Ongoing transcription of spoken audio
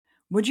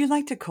Would you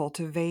like to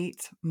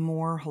cultivate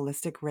more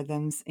holistic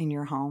rhythms in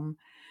your home?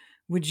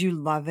 Would you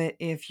love it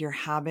if your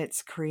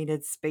habits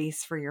created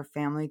space for your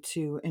family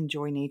to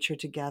enjoy nature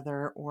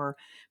together or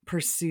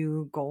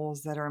pursue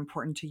goals that are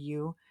important to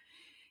you?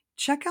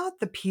 Check out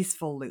the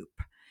Peaceful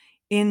Loop.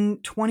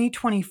 In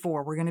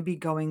 2024, we're going to be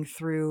going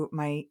through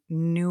my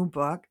new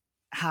book,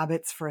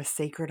 Habits for a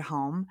Sacred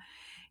Home.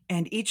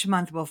 And each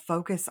month we'll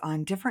focus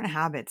on different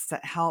habits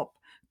that help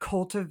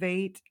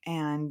cultivate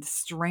and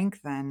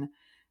strengthen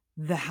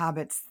the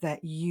habits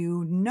that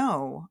you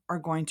know are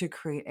going to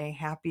create a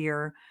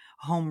happier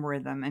home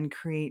rhythm and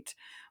create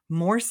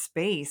more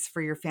space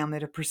for your family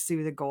to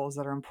pursue the goals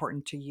that are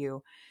important to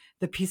you.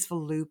 The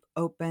Peaceful Loop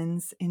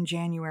opens in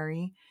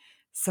January,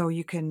 so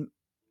you can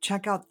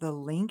check out the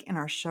link in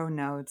our show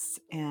notes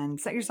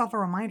and set yourself a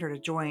reminder to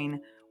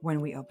join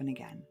when we open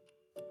again.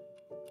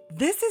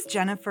 This is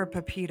Jennifer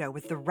Pepito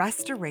with the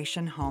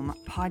Restoration Home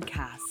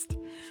Podcast.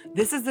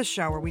 This is the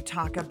show where we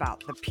talk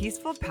about the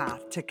peaceful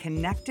path to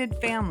connected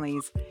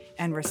families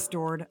and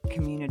restored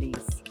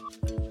communities.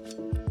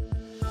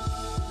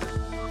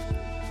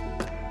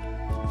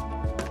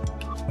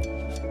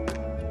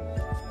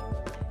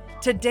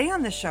 Today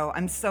on the show,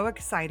 I'm so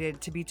excited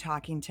to be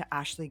talking to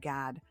Ashlee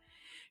Gadd.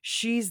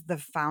 She's the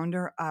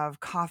founder of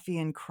Coffee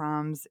and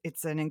Crumbs.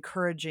 It's an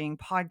encouraging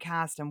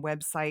podcast and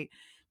website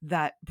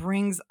that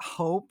brings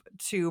hope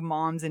to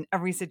moms in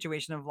every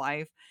situation of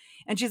life.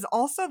 And she's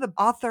also the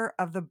author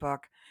of the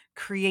book,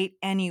 Create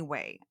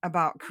Anyway,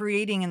 about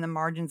creating in the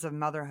margins of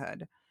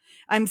motherhood.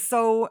 I'm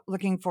so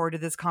looking forward to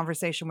this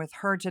conversation with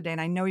her today, and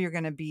I know you're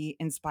going to be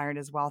inspired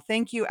as well.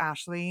 Thank you,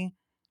 Ashlee.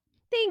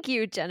 Thank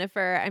you,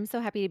 Jennifer. I'm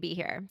so happy to be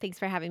here. Thanks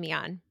for having me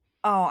on.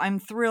 Oh, I'm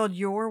thrilled.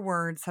 Your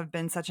words have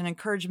been such an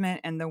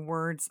encouragement, and the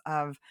words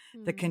of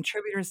the Mm.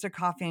 contributors to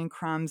Coffee and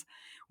Crumbs.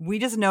 We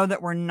just know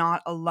that we're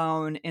not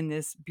alone in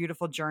this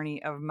beautiful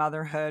journey of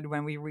motherhood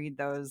when we read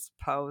those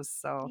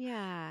posts. So,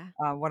 Yeah.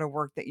 what a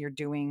work that you're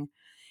doing.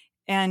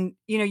 And,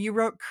 you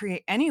wrote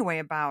Create Anyway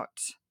about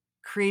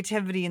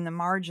creativity in the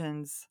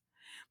margins.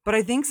 But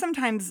I think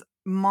sometimes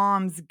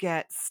moms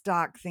get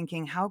stuck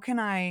thinking, how can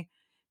I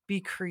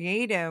be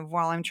creative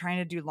while I'm trying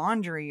to do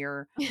laundry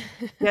or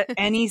get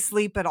any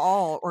sleep at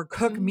all or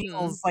cook Mhm.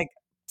 meals like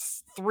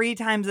 3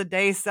 times a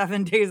day,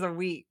 7 days a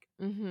week.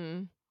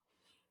 Mhm.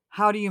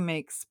 How do you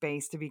make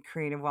space to be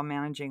creative while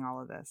managing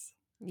all of this?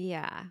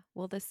 Yeah.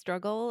 Well, the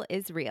struggle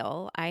is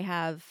real. I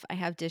have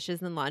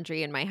dishes and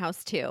laundry in my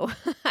house too.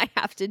 I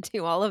have to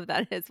do all of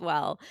that as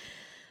well.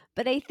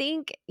 But I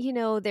think,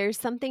 there's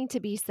something to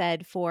be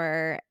said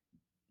for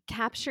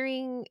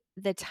capturing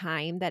the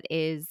time that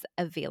is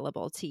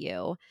available to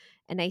you.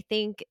 And I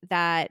think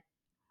that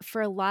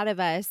for a lot of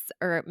us,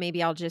 or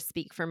maybe I'll just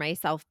speak for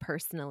myself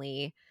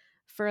personally,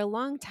 for a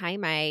long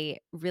time, I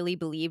really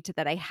believed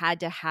that I had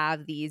to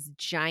have these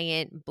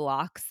giant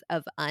blocks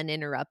of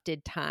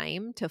uninterrupted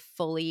time to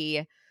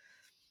fully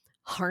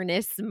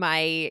harness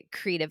my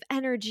creative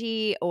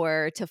energy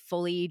or to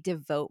fully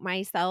devote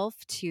myself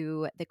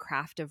to the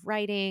craft of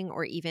writing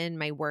or even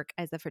my work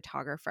as a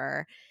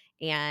photographer.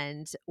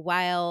 And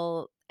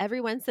while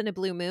every once in a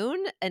blue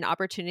moon, an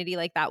opportunity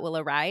like that will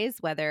arise,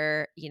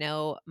 whether,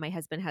 my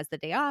husband has the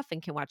day off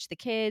and can watch the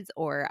kids,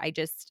 or I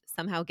just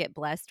somehow get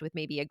blessed with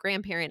maybe a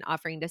grandparent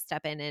offering to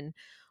step in and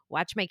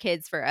watch my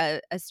kids for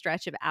a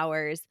stretch of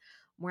hours.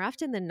 More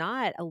often than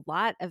not, a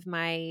lot of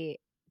my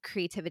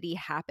creativity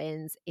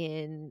happens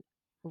in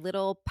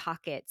little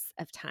pockets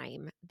of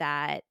time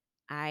that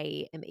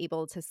I am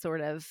able to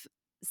sort of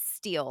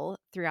steal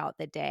throughout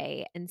the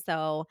day. And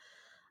so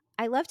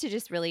I love to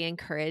just really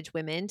encourage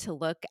women to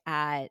look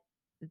at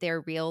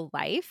their real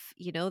life,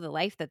 the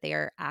life that they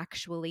are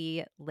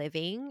actually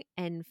living,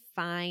 and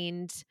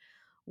find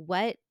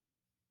what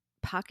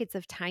pockets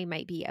of time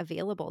might be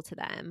available to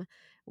them.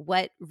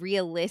 What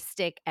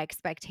realistic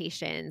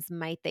expectations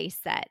might they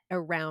set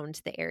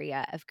around the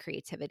area of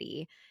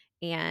creativity?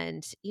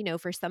 And,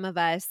 for some of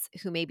us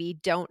who maybe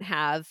don't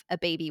have a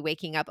baby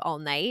waking up all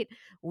night,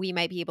 we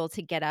might be able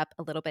to get up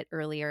a little bit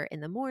earlier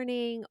in the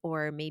morning,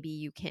 or maybe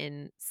you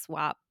can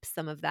swap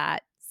some of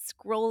that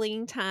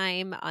scrolling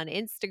time on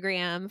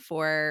Instagram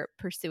for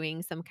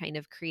pursuing some kind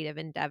of creative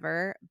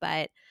endeavor.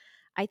 But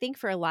I think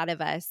for a lot of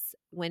us,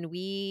 when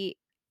we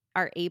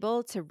are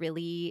able to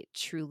really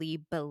truly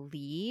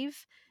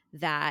believe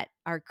that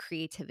our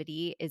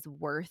creativity is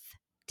worth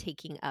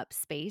taking up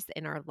space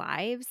in our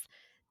lives,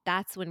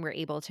 that's when we're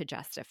able to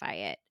justify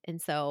it. And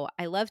so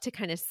I love to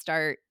kind of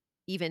start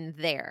even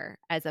there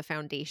as a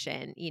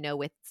foundation,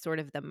 with sort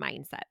of the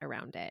mindset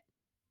around it.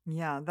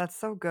 Yeah, that's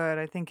so good.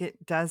 I think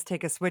it does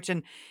take a switch.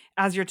 And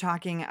as you're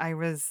talking, I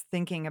was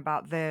thinking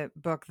about the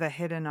book, The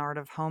Hidden Art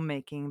of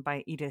Homemaking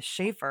by Edith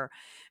Schaefer,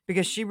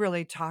 because she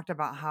really talked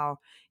about how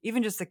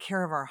even just the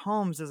care of our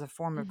homes is a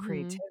form of Mhm.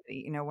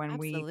 creativity. When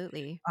we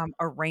Absolutely.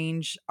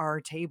 arrange our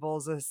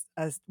tables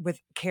as with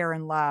care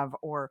and love,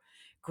 or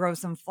grow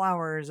some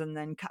flowers and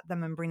then cut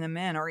them and bring them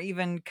in, or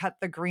even cut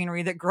the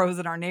greenery that grows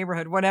in our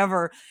neighborhood,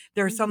 whatever.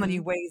 There are so many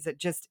Mhm. ways that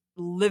just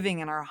living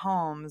in our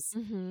homes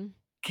Mhm.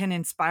 can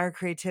inspire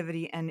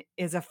creativity and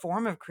is a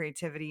form of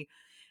creativity.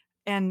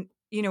 And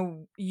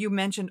you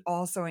mentioned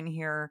also in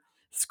here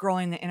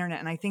scrolling the internet,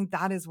 and I think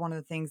that is one of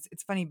the things.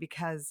 It's funny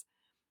because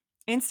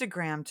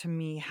Instagram to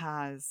me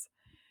has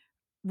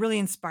really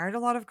inspired a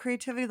lot of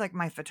creativity, like,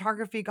 my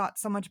photography got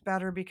so much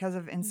better because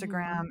of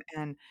Mhm. Instagram,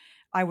 and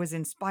I was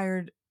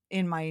inspired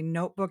in my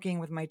notebooking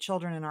with my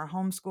children in our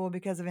homeschool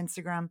because of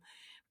Instagram,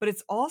 but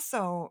it's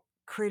also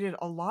created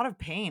a lot of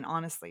pain,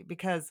 honestly,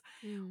 because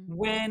Mm.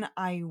 when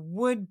I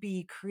would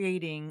be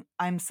creating,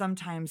 I'm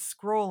sometimes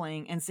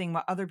scrolling and seeing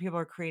what other people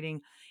are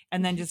creating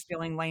and then just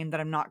feeling lame that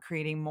I'm not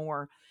creating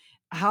more.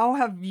 How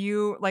have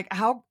you like,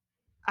 how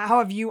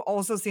have you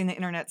also seen the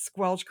internet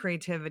squelch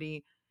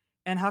creativity,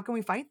 and how can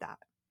we fight that?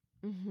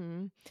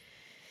 Mhm.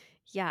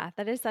 Yeah,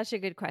 that is such a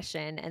good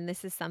question. And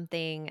this is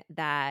something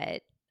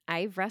that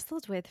I've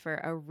wrestled with for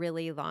a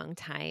really long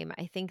time.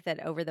 I think that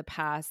over the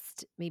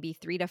past maybe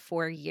 3 to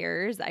 4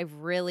 years, I've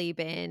really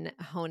been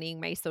honing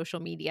my social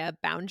media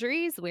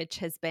boundaries, which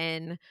has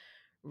been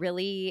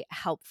really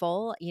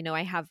helpful.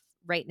 I have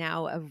right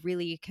now a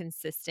really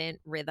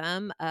consistent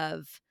rhythm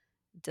of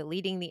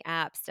deleting the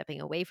app, stepping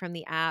away from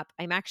the app.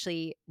 I'm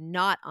actually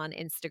not on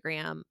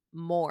Instagram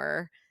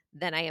more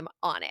than I am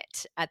on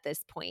it at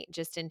this point,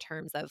 just in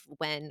terms of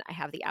when I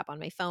have the app on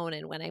my phone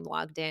and when I'm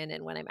logged in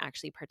and when I'm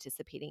actually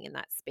participating in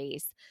that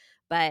space.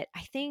 But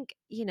I think,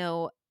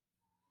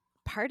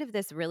 part of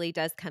this really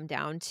does come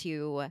down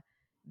to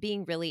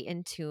being really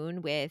in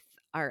tune with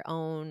our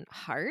own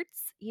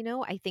hearts.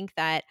 I think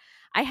that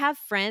I have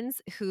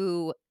friends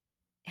who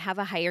have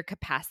a higher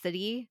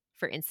capacity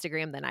for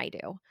Instagram than I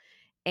do.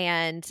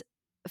 And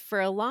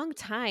for a long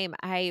time,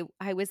 I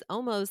was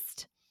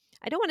almost,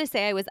 I don't want to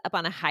say I was up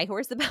on a high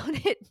horse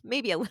about it,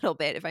 maybe a little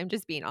bit if I'm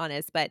just being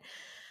honest, but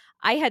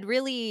I had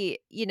really,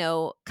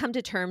 come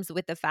to terms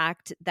with the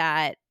fact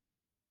that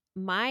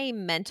my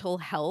mental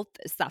health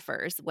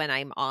suffers when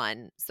I'm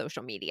on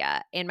social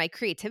media and my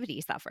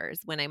creativity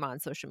suffers when I'm on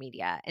social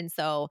media. And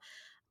so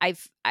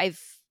I've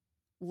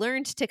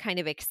learned to kind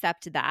of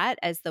accept that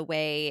as the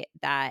way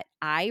that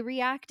I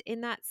react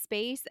in that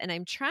space, and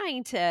I'm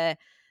trying to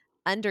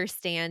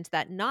understand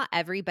that not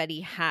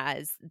everybody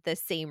has the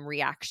same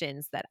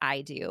reactions that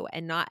I do,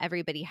 and not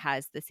everybody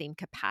has the same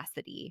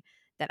capacity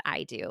that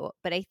I do.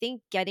 But I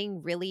think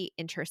getting really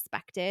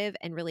introspective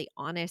and really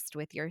honest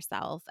with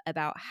yourself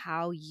about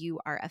how you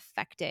are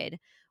affected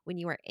when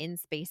you are in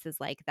spaces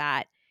like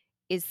that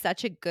is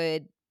such a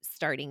good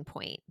starting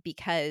point,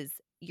 because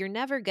you're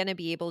never going to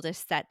be able to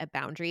set a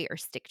boundary or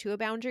stick to a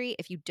boundary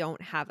if you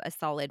don't have a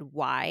solid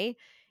why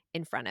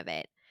in front of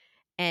it.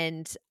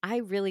 And I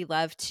really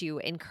love to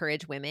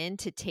encourage women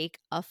to take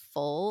a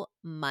full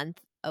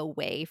month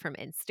away from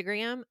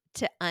Instagram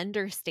to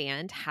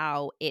understand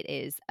how it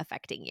is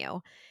affecting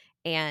you.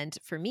 And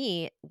for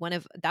me, one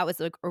of that was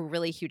like a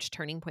really huge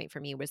turning point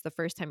for me was the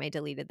first time I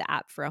deleted the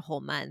app for a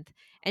whole month,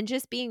 and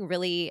just being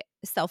really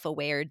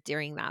self-aware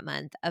during that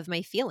month of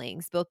my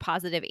feelings, both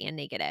positive and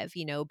negative,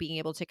 being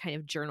able to kind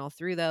of journal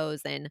through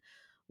those and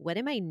what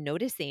am I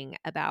noticing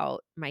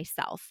about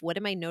myself? What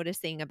am I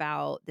noticing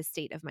about the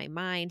state of my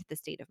mind, the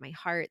state of my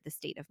heart, the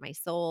state of my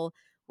soul?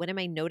 What am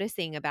I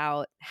noticing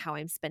about how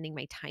I'm spending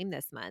my time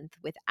this month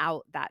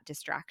without that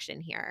distraction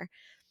here?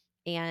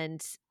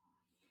 And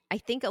I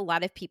think a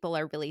lot of people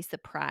are really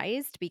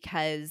surprised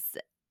because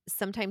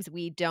sometimes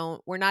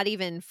we're not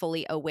even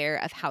fully aware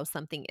of how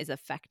something is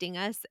affecting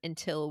us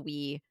until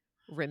we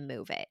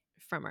remove it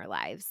from our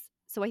lives.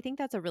 So I think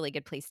that's a really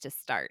good place to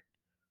start.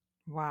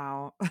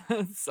 Wow,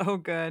 so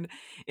good.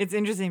 It's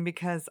interesting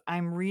because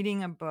I'm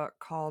reading a book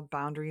called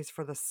Boundaries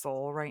for the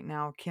Soul right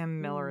now.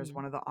 Kim Miller is Mm,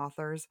 one of the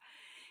authors,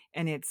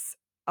 and it's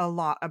a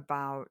lot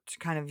about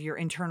kind of your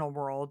internal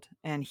world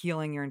and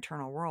healing your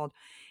internal world.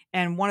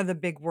 And one of the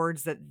big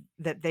words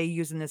that they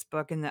use in this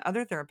book and the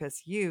other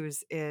therapists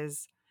use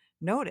is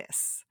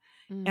notice.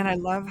 And I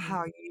love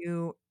how mhm,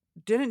 you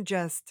didn't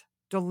just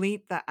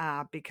delete the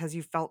app because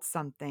you felt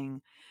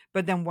something,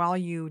 but then while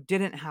you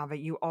didn't have it,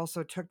 you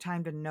also took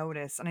time to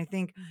notice. And I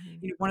think,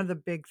 mhm, one of the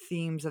big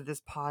themes of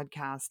this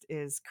podcast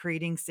is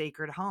creating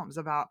sacred homes,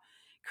 about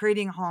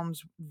creating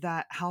homes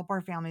that help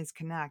our families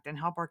connect and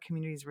help our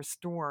communities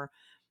restore.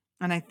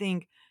 And I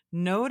think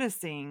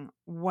noticing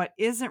what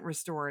isn't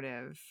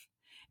restorative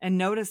and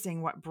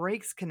noticing what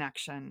breaks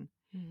connection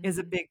is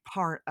a mhm. big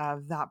part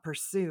of that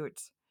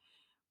pursuit.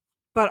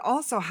 But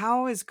also,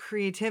 how is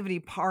creativity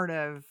part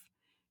of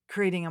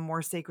creating a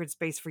more sacred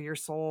space for your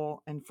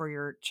soul and for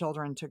your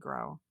children to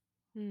grow?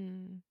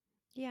 Hmm.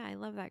 Yeah, I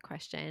love that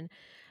question.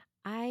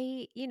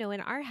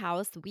 In our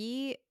house,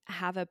 we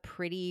have a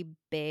pretty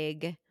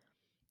big,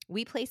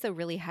 we place a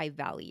really high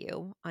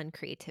value on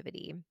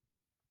creativity.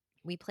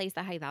 We place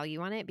a high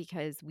value on it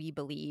because we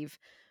believe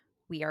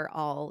we are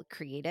all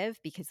creative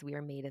because we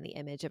are made in the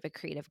image of a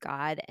creative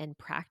God, and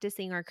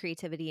practicing our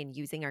creativity and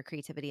using our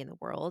creativity in the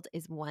world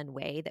is one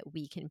way that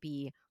we can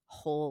be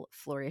whole,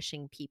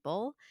 flourishing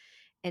people.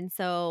 And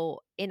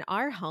so in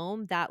our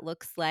home, that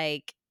looks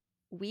like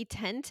we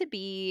tend to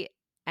be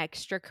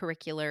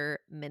extracurricular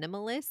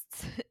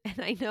minimalists.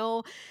 And I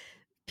know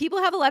People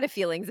have a lot of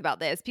feelings about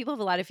this. People have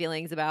a lot of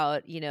feelings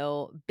about,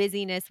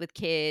 busyness with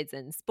kids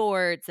and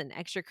sports and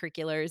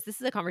extracurriculars.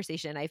 This is a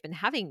conversation I've been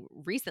having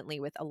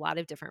recently with a lot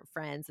of different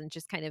friends and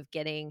just kind of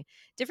getting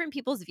different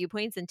people's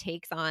viewpoints and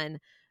takes on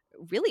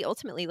really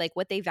ultimately like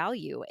what they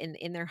value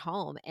in their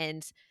home.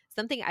 And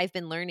something I've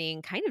been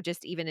learning kind of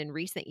just even in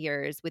recent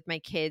years with my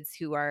kids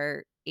who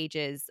are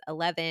ages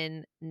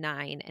 11,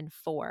 9, and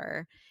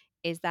 4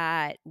 is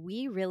that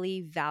we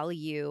really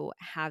value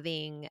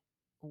having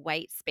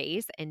white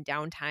space and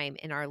downtime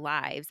in our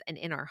lives and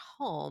in our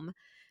home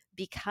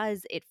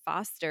because it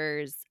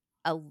fosters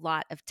a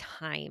lot of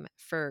time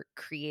for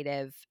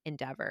creative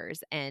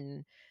endeavors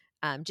and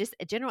just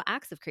general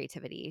acts of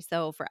creativity.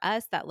 So for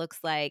us, that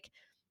looks like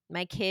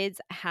my kids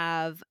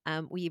have,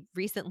 we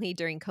recently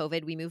during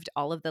COVID, we moved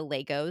all of the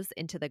Legos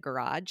into the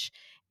garage.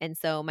 And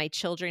so my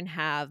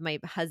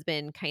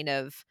husband kind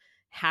of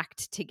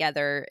hacked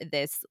together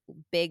this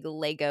big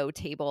Lego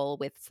table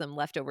with some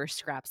leftover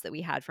scraps that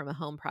we had from a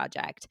home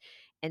project.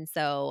 And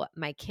so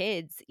my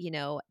kids,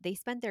 they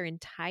spent their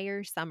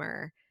entire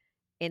summer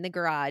in the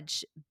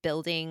garage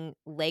building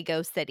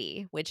Lego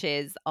City, which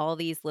is all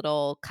these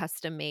little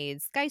custom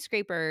made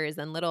skyscrapers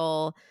and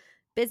little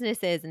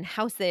businesses and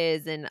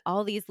houses and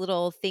all these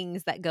little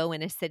things that go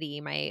in a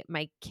city. My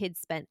kids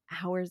spent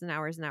hours and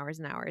hours and hours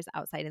and hours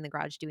outside in the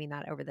garage doing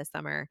that over the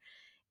summer.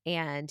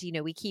 And,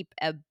 we keep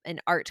an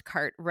art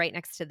cart right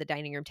next to the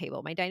dining room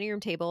table. My dining room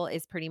table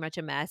is pretty much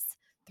a mess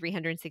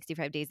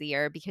 365 days a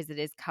year because it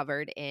is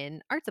covered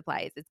in art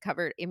supplies. It's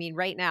covered, I mean,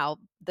 right now,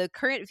 the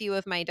current view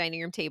of my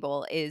dining room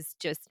table is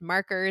just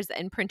markers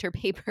and printer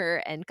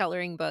paper and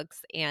coloring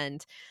books.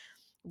 And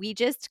we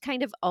just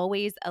kind of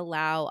always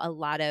allow a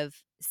lot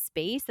of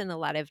space and a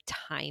lot of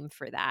time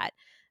for that.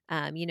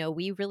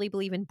 We really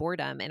believe in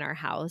boredom in our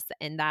house,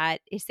 and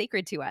that is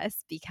sacred to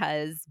us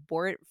because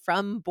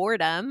from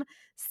boredom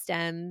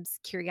stems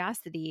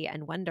curiosity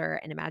and wonder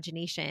and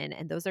imagination.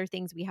 And those are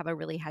things we have a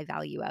really high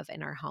value of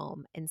in our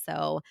home. And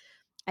so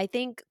I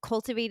think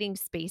cultivating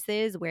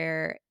spaces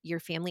where your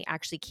family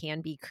actually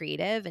can be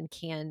creative and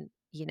can,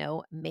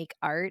 make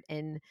art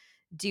and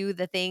do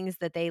the things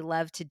that they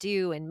love to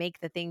do and make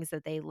the things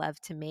that they love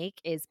to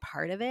make is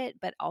part of it.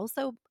 But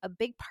also, a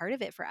big part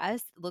of it for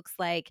us looks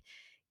like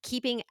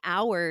keeping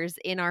hours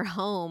in our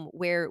home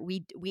where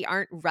we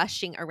aren't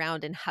rushing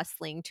around and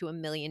hustling to a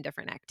million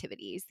different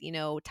activities.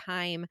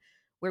 Time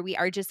where we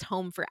are just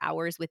home for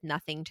hours with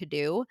nothing to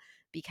do,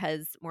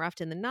 because more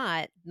often than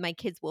not, my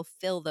kids will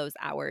fill those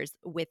hours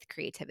with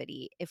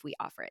creativity if we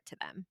offer it to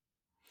them.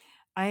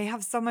 I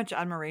have so much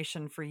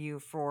admiration for you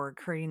for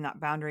creating that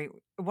boundary.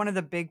 One of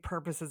the big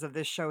purposes of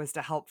this show is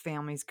to help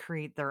families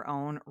create their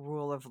own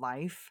rule of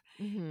life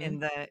Mhm.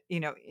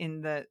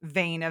 in the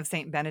vein of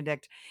Saint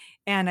Benedict.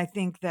 And I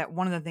think that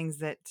one of the things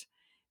that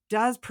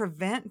does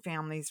prevent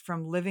families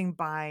from living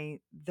by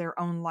their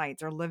own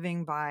lights or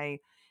living by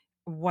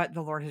what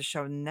the Lord has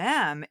shown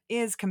them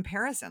is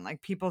comparison.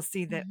 Like, people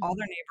see that all Mhm.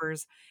 their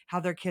neighbors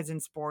have their kids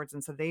in sports,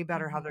 and so they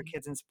better have their Mhm.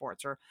 kids in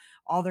sports, or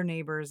all their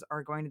neighbors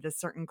are going to this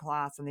certain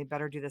class, and they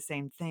better do the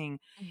same thing.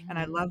 And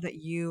I Mhm. love that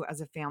you as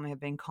a family have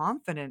been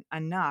confident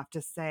enough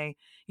to say,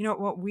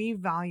 what we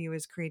value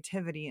is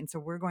creativity, and so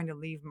we're going to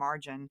leave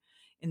margin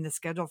in the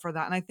schedule for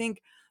that. And I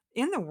think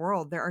in the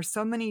world, there are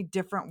so many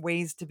different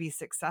ways to be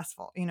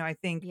successful. I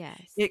think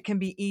Yes. it can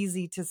be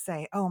easy to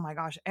say, "Oh my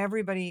gosh,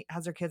 everybody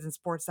has their kids in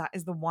sports. That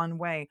is the one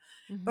way."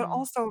 But Mhm.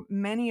 also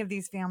many of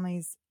these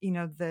families,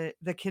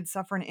 the kids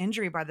suffer an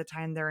injury by the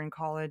time they're in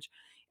college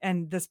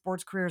and the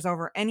sports career is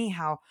over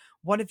anyhow.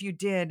 What if you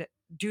did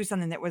do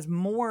something that was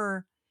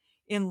more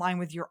in line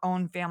with your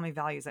own family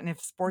values? And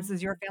if sports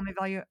is your Mhm. family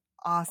value,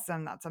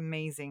 awesome, that's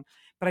amazing.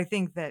 But I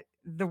think that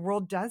the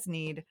world does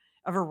need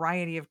a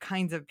variety of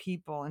kinds of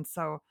people. And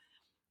so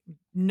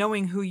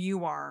knowing who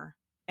you are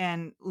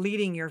and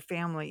leading your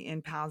family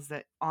in paths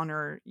that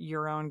honor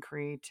your own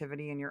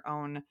creativity and your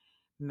own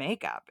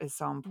makeup is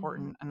so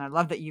Mhm. important, and I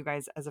love that you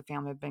guys as a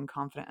family have been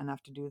confident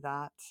enough to do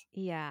that.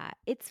 Yeah,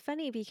 it's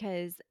funny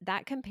because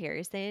that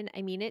comparison,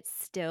 I mean, it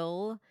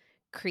still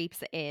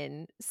creeps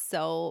in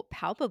so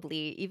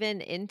palpably,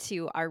 even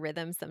into our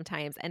rhythms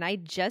sometimes. And I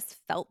just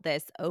felt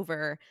this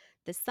over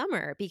the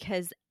summer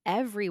because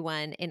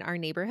everyone in our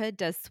neighborhood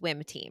does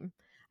swim team.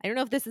 I don't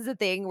know if this is a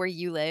thing where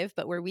you live,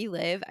 but where we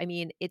live, I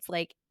mean, it's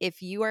like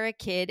if you are a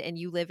kid and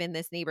you live in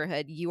this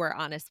neighborhood, you are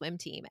on a swim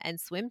team.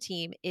 And swim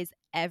team is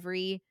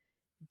every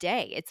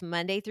day. It's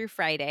Monday through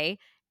Friday,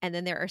 and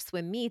then there are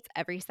swim meets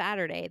every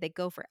Saturday that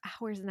go for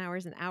hours and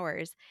hours and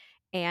hours.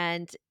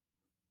 And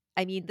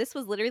I mean, this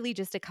was literally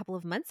just a couple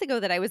of months ago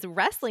that I was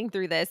wrestling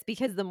through this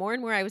because the more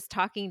and more I was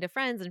talking to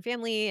friends and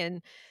family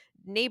and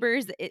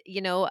neighbors,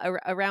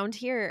 around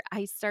here,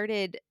 I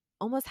started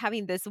almost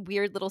having this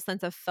weird little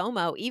sense of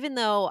FOMO, even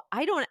though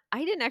I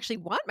didn't actually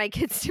want my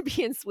kids to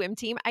be in swim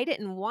team. I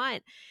didn't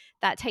want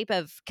that type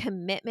of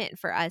commitment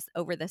for us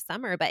over the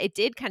summer, but it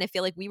did kind of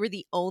feel like we were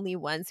the only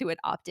ones who had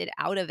opted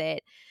out of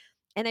it.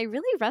 And I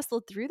really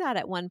wrestled through that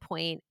at one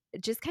point,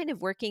 just kind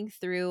of working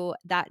through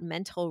that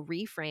mental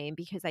reframe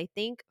because I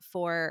think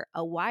for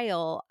a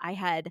while I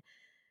had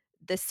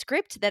the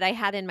script that I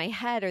had in my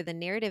head, or the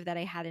narrative that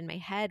I had in my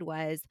head,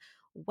 was,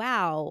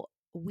 wow,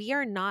 we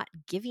are not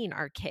giving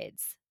our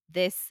kids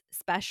this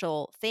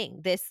special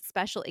thing, this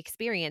special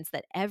experience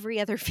that every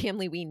other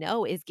family we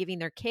know is giving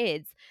their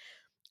kids.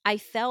 I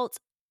felt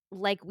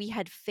like we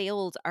had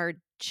failed our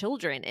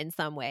children in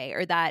some way,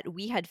 or that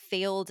we had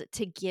failed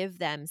to give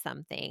them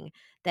something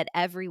that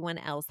everyone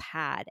else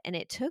had. And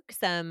it took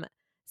some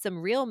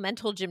real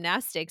mental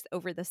gymnastics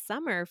over the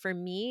summer for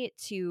me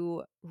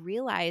to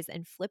realize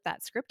and flip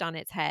that script on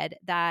its head,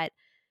 that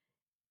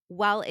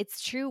while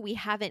it's true we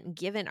haven't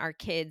given our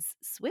kids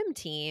swim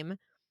team,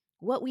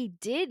 what we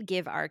did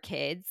give our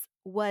kids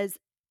was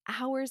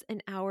hours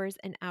and hours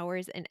and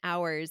hours and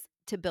hours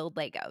to build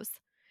Legos.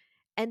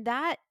 And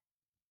that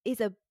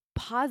is a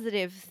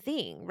positive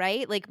thing,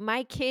 right? Like,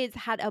 my kids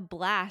had a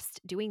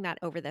blast doing that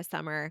over the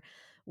summer.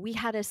 We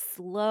had a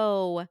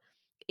slow,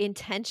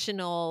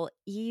 intentional,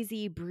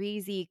 easy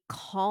breezy,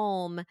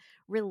 calm,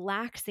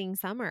 relaxing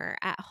summer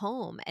at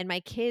home. And my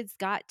kids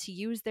got to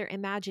use their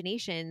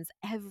imaginations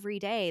every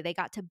day. They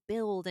got to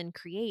build and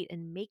create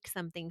and make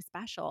something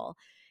special.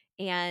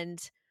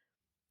 And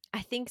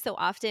I think so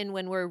often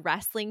when we're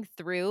wrestling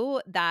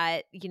through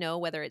that,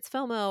 whether it's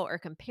FOMO or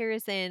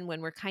comparison,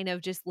 when we're kind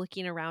of just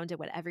looking around at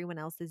what everyone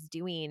else is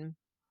doing,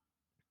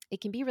 it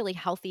can be really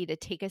healthy to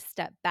take a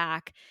step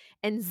back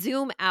and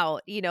zoom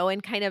out,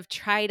 and kind of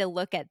try to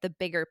look at the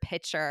bigger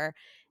picture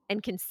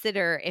and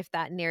consider if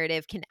that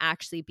narrative can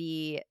actually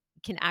be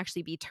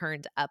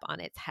turned up on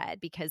its head.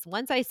 Because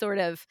once I sort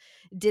of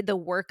did the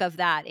work of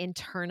that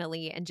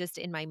internally and just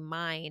in my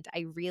mind,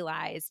 I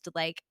realized,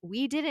 like,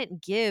 we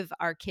didn't give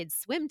our kids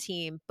swim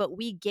team, but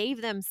we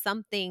gave them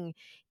something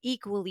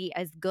equally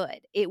as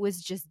good. It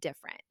was just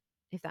different,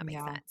 if that makes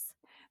Yeah. sense.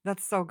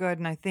 That's so good,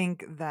 and I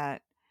think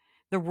that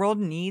the world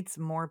needs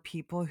more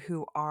people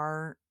who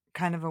are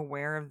kind of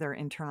aware of their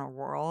internal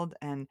world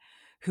and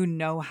who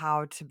know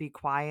how to be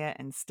quiet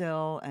and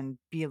still and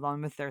be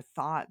alone with their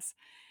thoughts.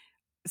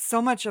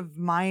 So much of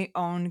my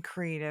own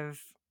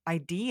creative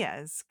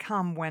ideas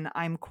come when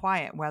I'm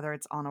quiet, whether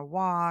it's on a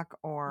walk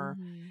or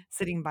Mhm.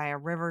 sitting by a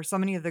river. So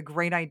many of the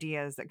great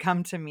ideas that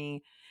come to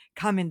me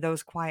come in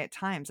those quiet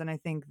times. And I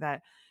think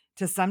that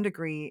to some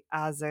degree,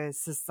 as a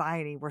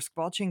society, we're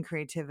squelching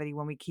creativity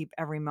when we keep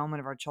every moment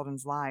of our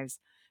children's lives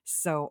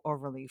so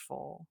overly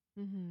full.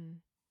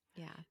 Mhm.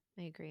 Yeah,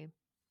 I agree.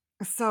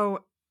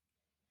 So,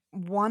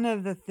 one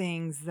of the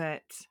things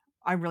that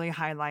I really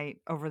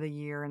highlight over the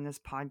year in this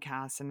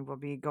podcast, and we'll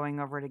be going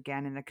over it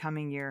again in the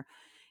coming year,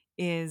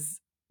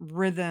 is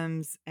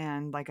rhythms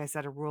and, like I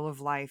said, a rule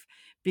of life.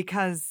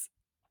 Because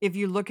if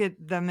you look at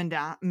the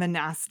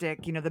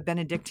monastic, the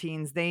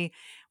Benedictines, they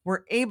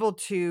were able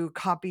to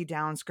copy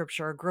down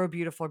scripture, grow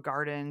beautiful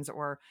gardens,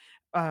 or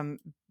um,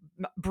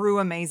 brew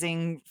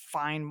amazing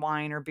fine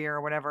wine or beer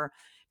or whatever,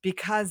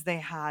 because they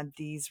had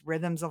these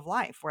rhythms of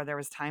life where there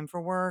was time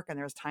for work and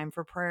there was time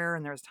for prayer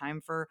and there was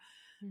time for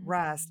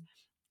rest. Mhm.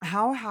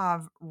 How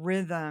have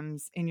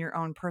rhythms in your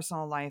own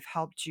personal life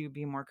helped you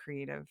be more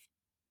creative?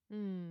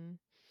 Mm.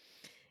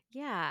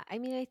 Yeah, I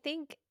mean, I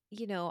think,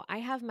 I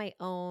have my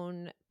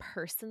own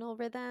personal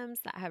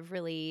rhythms that have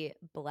really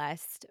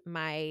blessed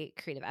my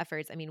creative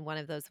efforts. I mean, one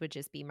of those would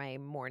just be my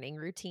morning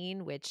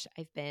routine, which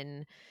I've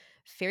been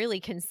fairly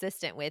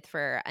consistent with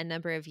for a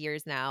number of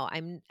years now.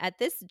 I'm at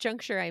this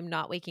juncture, I'm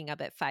not waking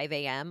up at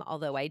 5 a.m.,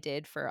 although I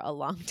did for a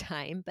long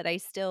time, but I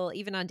still,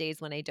 even on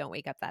days when I don't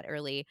wake up that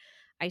early,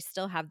 I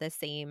still have the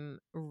same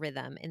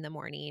rhythm in the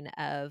morning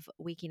of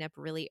waking up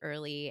really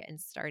early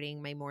and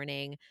starting my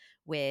morning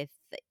with,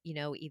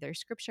 either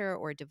scripture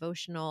or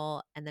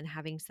devotional, and then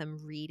having some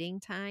reading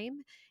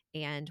time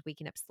and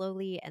waking up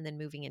slowly, and then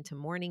moving into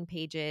morning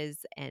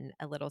pages and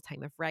a little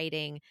time of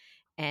writing,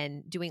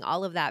 and doing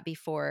all of that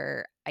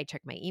before I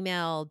check my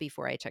email,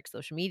 before I check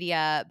social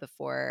media,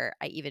 before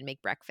I even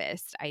make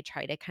breakfast. I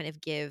try to kind of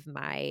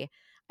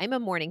I'm a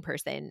morning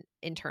person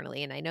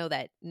internally, and I know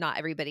that not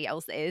everybody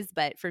else is,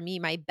 but for me,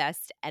 my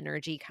best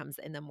energy comes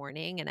in the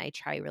morning, and I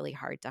try really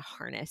hard to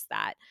harness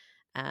that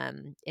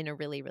in a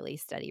really, really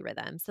steady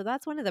rhythm. So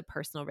that's one of the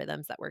personal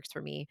rhythms that works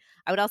for me.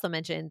 I would also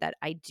mention that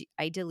I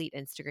delete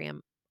Instagram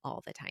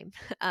all the time.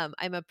 I'm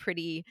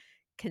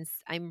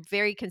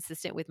very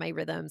consistent with my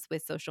rhythms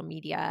with social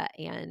media,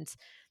 and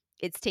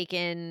it's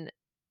taken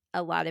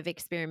a lot of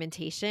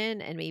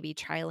experimentation and maybe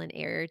trial and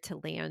error to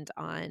land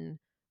on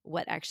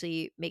what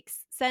actually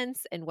makes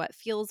sense and what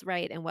feels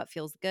right and what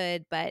feels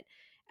good. But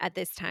at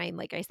this time,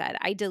 like I said,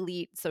 I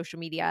delete social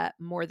media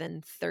more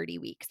than 30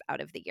 weeks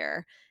out of the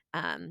year,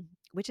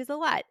 which is a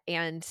lot.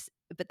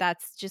 But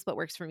that's just what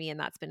works for me. And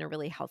that's been a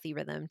really healthy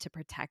rhythm to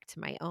protect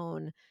my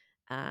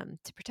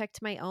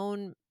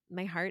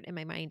heart and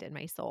my mind and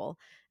my soul,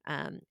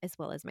 as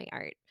well as my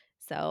art.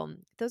 So,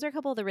 those are a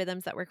couple of the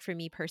rhythms that work for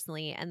me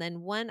personally. And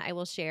then one I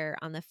will share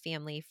on the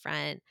family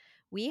front.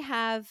 We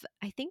have,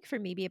 I think for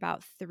maybe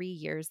about 3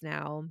 years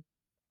now,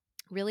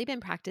 really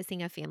been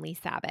practicing a family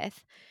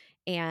Sabbath.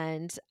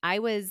 And I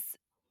was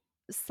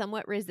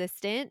somewhat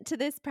resistant to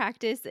this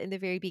practice in the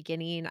very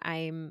beginning.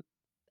 I'm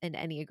an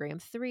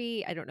Enneagram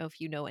 3. I don't know if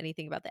you know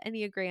anything about the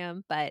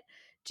Enneagram, but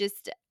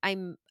just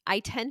I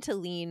tend to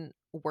lean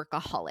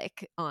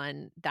workaholic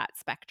on that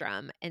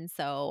spectrum. And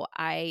so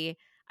I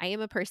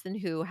am a person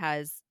who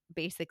has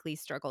basically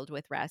struggled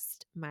with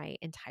rest my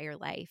entire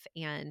life.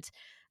 And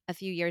a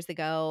few years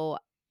ago,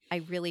 I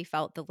really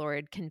felt the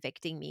Lord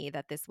convicting me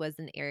that this was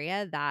an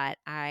area that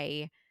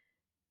I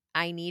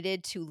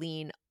needed to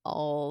lean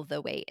all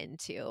the way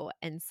into.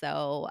 And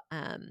so,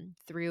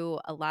 through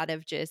a lot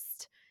of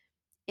just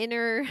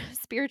inner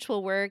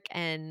spiritual work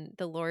and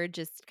the Lord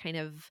just kind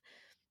of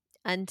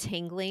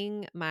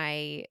untangling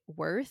my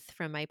worth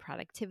from my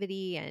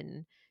productivity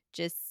and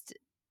just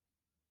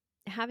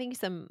having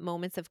some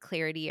moments of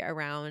clarity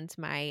around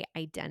my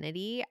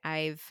identity,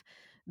 I've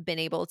been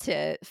able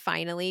to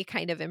finally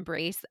kind of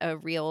embrace a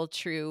real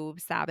true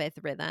Sabbath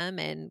rhythm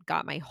and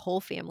got my whole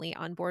family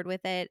on board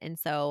with it. And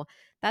so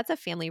that's a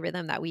family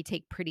rhythm that we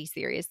take pretty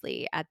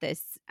seriously at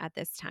this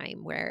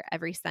time, where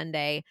every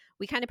Sunday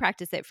we kind of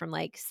practice it from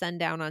like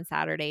sundown on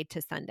Saturday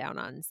to sundown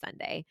on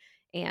Sunday.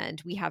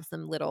 And we have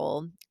some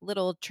little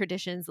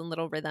traditions and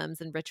little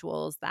rhythms and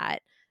rituals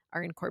that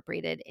are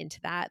incorporated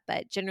into that.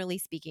 But generally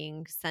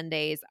speaking,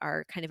 Sundays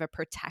are kind of a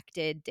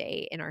protected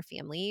day in our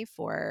family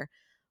for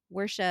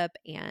worship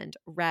and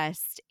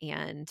rest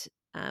and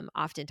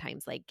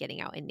oftentimes like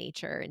getting out in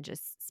nature and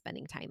just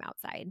spending time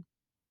outside.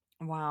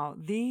 Wow,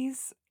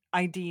 these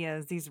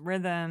ideas, these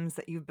rhythms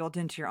that you've built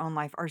into your own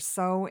life are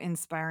so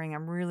inspiring.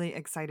 I'm really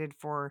excited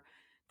for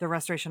the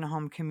Restoration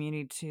Home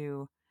community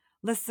to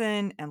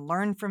listen and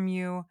learn from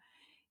you.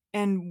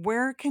 And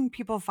where can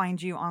people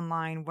find you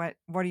online? What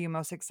are you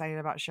most excited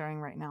about sharing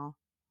right now?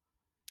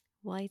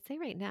 Well, I'd say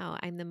right now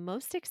I'm the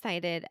most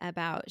excited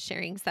about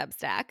sharing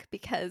Substack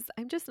because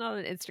I'm just not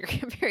on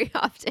Instagram very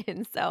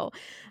often. So,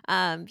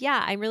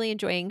 yeah, I'm really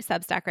enjoying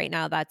Substack right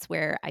now. That's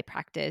where I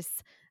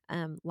practice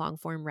long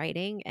form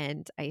writing,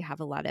 and I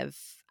have a lot of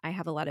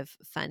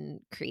fun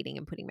creating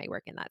and putting my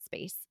work in that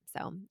space.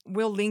 So,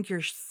 We'll link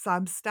your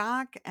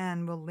Substack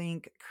and we'll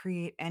link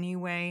Create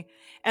Anyway,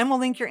 and we'll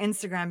link your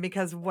Instagram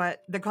because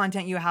what the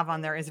content you have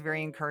on there is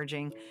very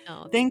encouraging.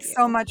 oh, thank Thanks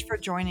so you. much for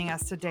joining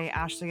us today,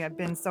 Ashley. I've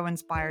been so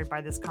inspired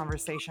by this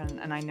conversation,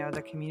 and I know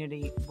the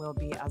community will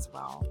be as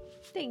well.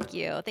 Thank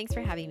you. Thanks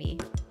for having me.